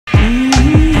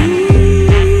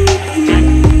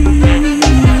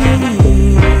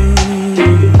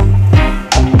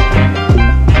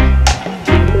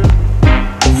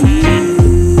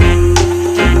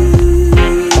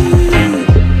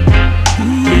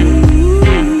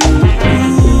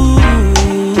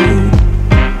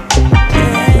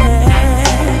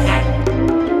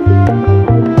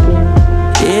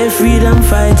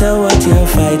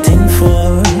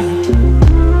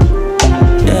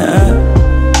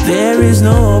is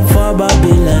no hope for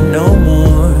Babylon no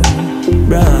more,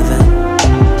 brother.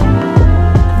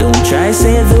 Don't try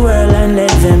save the world and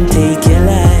let them take your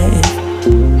life.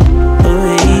 Oh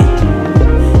wait,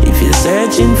 if you're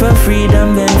searching for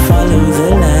freedom, then follow the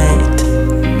light,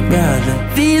 brother.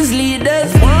 These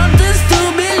leaders want us to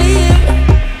believe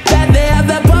that they have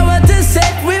the power to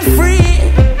set we free,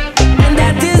 and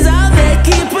that is how they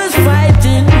keep us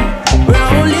fighting. We're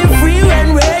only free when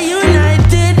we're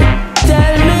united.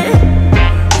 Tell me,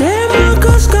 they make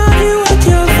us call you what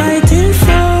you're fighting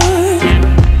for.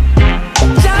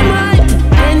 Jam might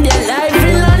end their life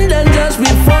in London just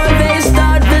before they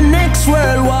start the next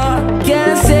world war.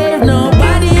 Can't save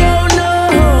nobody, oh no.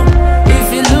 If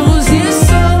you lose your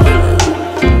soul,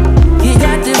 you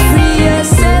got to free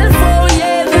yourself, oh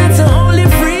yeah, that's the only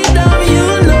freedom you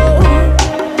know.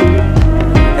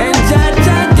 And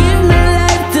Jaja give me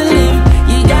life to live,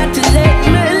 you got to let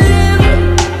me live.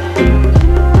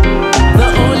 The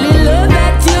only love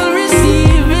that you'll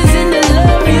receive is in the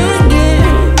love you give.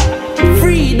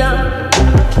 Freedom.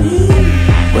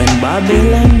 When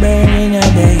Babylon burning, I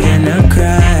beg and I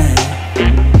cry.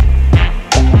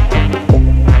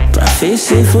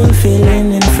 Prophecy fulfilling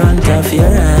in front of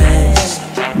your eyes,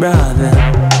 brother.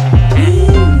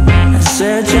 I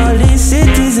search all these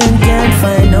cities and can't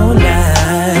find no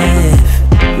life.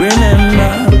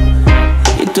 Remember,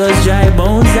 it was dry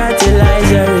bones that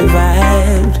Elijah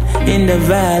revived in the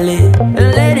valley.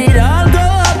 Let it all go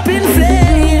up in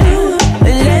flame,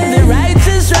 and let the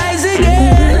righteous rise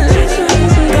again.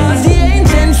 Cause the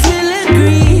ancients will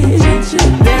agree,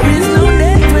 there is no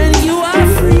death when you are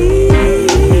free.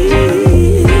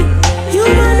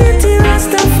 Humanity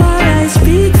Rastafari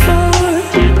speak for.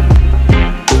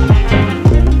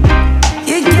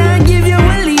 You can't give your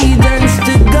allegiance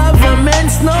to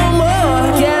governments no more.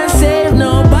 Can't save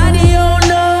nobody, oh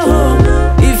no.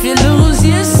 If you lose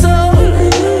your soul,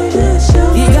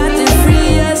 you got to free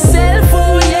yourself,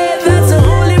 oh yeah, that's the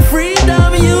only freedom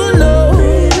you know.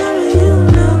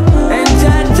 And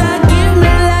Jaja give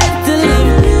me life to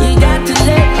live, you got to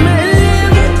let me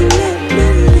live.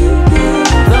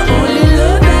 The only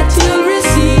love that you'll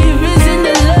receive is in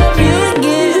the love you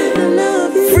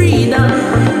give. Freedom.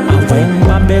 When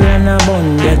Babylon a bun,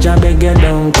 Jaja beg you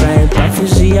don't cry.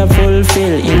 Prophecy a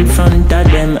fulfill in front of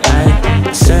them.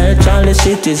 I search all the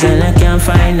cities and I can't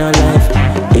find no life.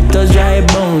 It was dry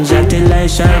bones that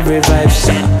Elisha revive.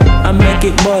 So I make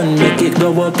it burn, make it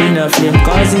go up in a flame.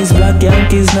 Cause these black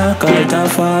Yankees knock out a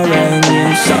foreign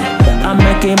name. So I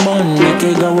make it burn, make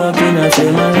it go up in a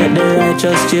flame, and let the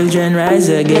righteous children rise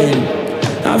again.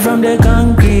 I'm from the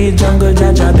concrete jungle,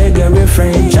 Jaja beg a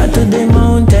refrain. Shot to the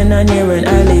mountain and hear an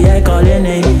alley, I call your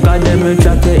name. God them will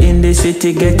trap you in the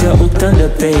city, get you hooked on the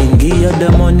pain. Give you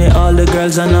the money, all the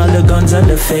girls and all the guns and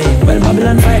the fame. Well,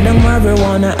 Babylon fight them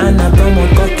marijuana and I promote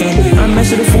cocaine. I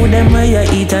mess with the food them where you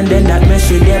eat and then that mess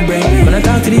with their brain. When I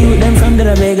talk to the youth them from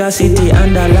the Vega City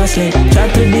and the last lane,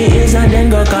 chat to the ears and then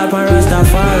go cop and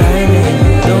Rastafari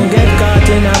name. Don't get caught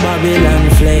in a Babylon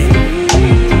flame.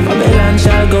 Babylon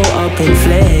shall go up in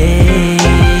flames.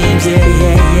 Yeah,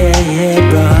 yeah, yeah, yeah,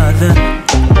 brother,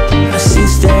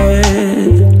 sister.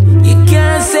 You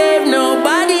can't save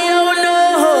nobody, oh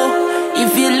no.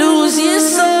 If you lose your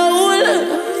soul,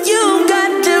 you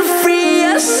got to free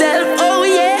yourself, oh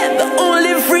yeah, the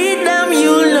only freedom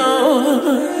you know.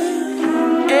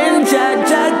 And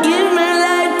Jaja give me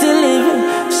life to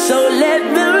live, so let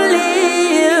them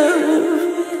live.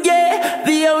 Yeah,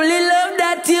 the only love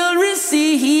that you'll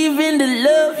receive in the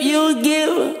love you give.